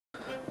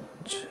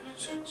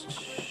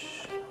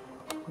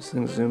This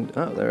thing's zoomed.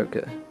 Oh, they're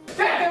okay.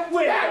 Dad,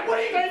 what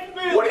are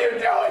you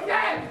doing,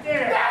 Dad?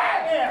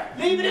 Dad!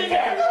 Leave it in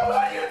there! What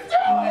are you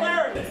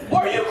doing?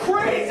 Are you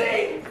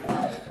crazy?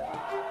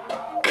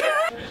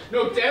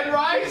 No Dead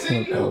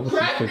Rising, no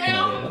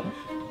Crackdown,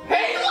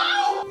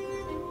 Halo!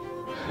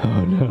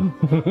 Oh no.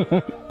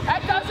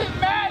 That doesn't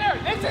matter!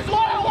 This is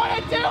what I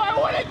want to do! I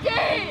want a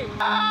game!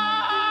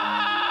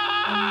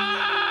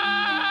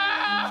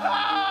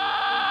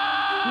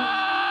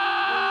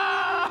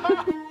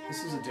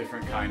 This is a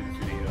different kind of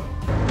video.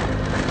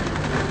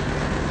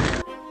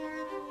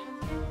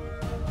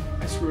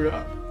 I screwed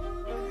up.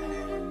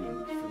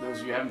 And for those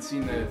of you who haven't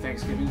seen the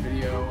Thanksgiving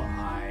video,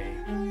 I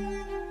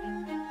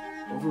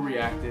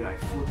overreacted. I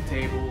flipped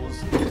tables.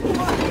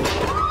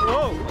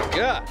 Oh my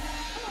god.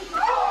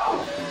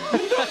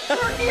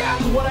 Turkey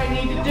out is what I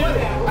need to do.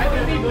 I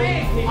can be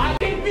big. I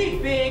can be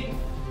big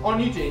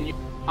on YouTube.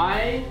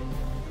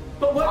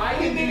 But what I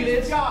can do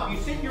this job. You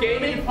sit in your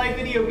room and play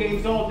video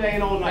games all day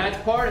and all night.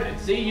 That's part of it.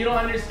 See, you don't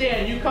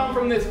understand. You come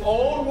from this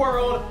old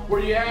world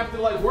where you have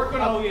to like work on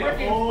a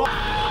freaking.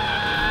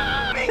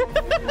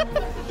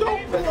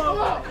 Don't blow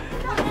up.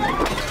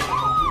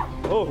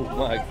 Oh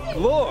my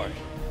lord.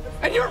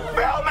 And you're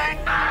filming.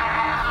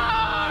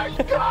 Ah,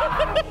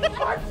 God!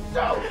 I'm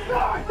so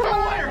done.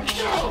 Don't let her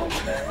go.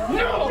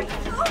 No.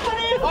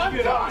 I'm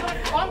done.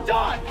 I'm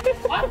done.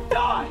 I'm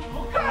done.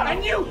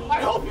 And you.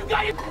 I hope you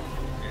got your.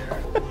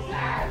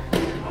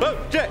 Oh,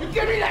 Jay. You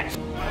give me that.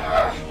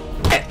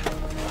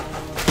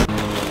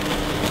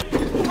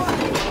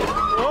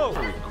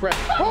 Holy crap.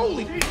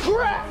 Holy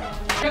crap!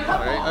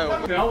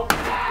 Right, No.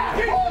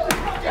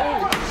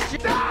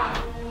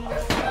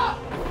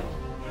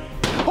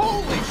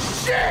 Holy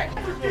shit!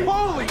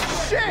 Holy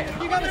shit!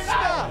 You gotta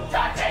stop!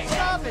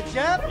 Stop it,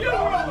 Jeff! You're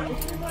rolling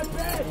in my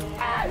bed!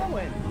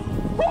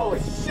 Holy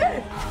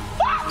shit!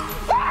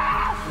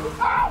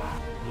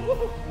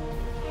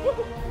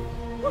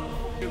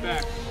 Get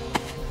back.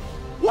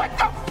 What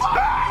the fuck?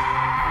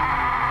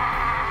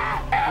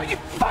 Hell, you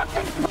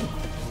fucking.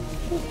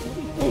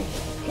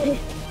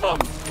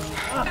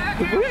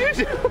 what did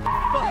you do?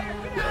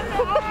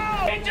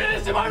 Can't do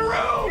this in my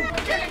room!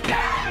 Get it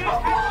down! Oh,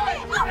 boy!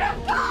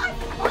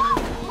 Oh,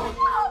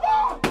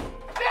 God!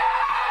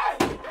 Dad!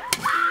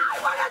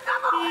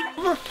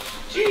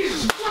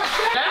 Jesus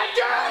Christ! Dad!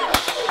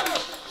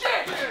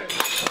 Shit!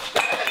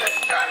 That is a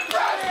shirt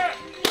press!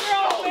 You're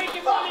all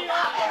making money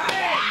off of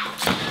me!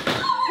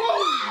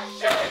 Holy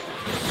shit!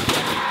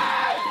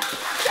 Dad!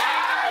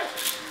 Dad!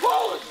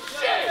 Holy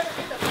shit!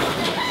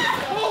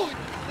 Holy...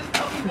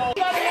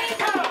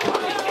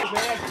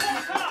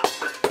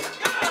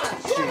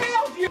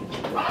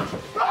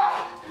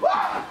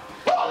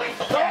 Holy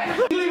shit!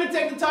 You don't even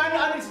take the time to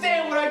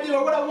understand what I do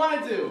or what I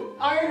want to do.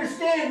 I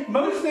understand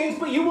most things,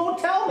 but you won't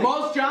tell me.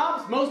 Most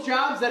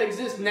jobs that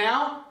exist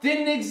now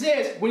didn't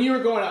exist when you were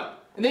growing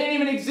up. And they didn't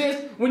even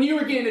exist when you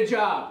were getting a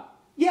job.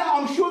 Yeah,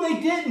 I'm sure they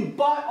didn't,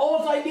 but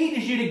all I need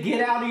is you to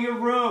get out of your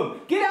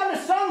room. Get out of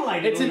the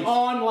sunlight. It's an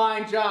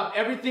online job.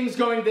 Everything's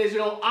going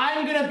digital.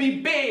 I'm gonna be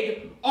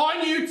big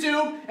on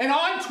YouTube and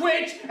on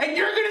Twitch, and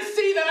you're gonna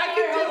see that I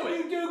can do it.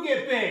 You do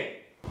get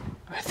big.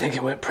 I think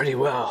it went pretty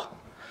well.